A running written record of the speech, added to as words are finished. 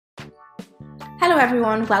Hello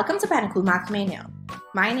everyone, welcome to Unequal Math Mania.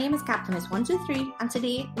 My name is Captainess 123 and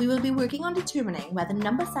today we will be working on determining whether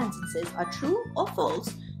number sentences are true or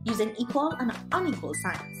false using equal and unequal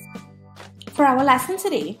signs. For our lesson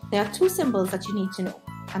today, there are two symbols that you need to know,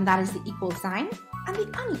 and that is the equal sign and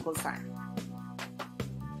the unequal sign.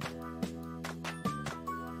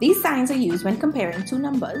 These signs are used when comparing two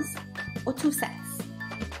numbers or two sets.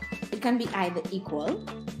 It can be either equal,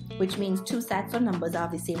 which means two sets or numbers are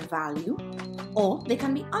of the same value, or they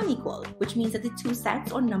can be unequal, which means that the two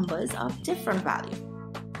sets or numbers are of different value.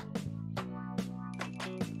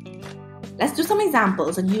 Let's do some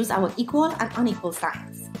examples and use our equal and unequal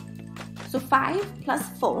signs. So 5 plus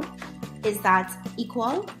 4, is that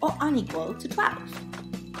equal or unequal to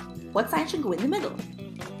 12? What sign should go in the middle?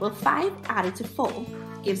 Well, 5 added to 4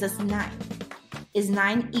 gives us 9. Is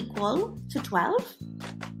 9 equal to 12?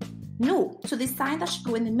 No, so the sign that should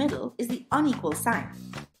go in the middle is the unequal sign.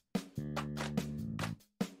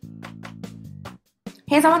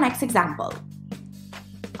 Here's our next example.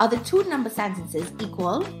 Are the two number sentences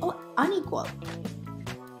equal or unequal?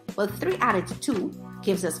 Well, 3 added to 2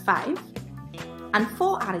 gives us 5, and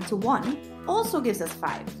 4 added to 1 also gives us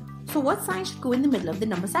 5. So what sign should go in the middle of the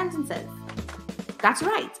number sentences? That's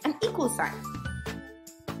right, an equal sign.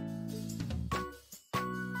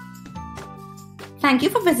 Thank you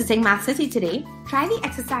for visiting Math City today. Try the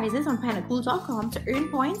exercises on pennacool.com to earn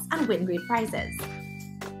points and win great prizes.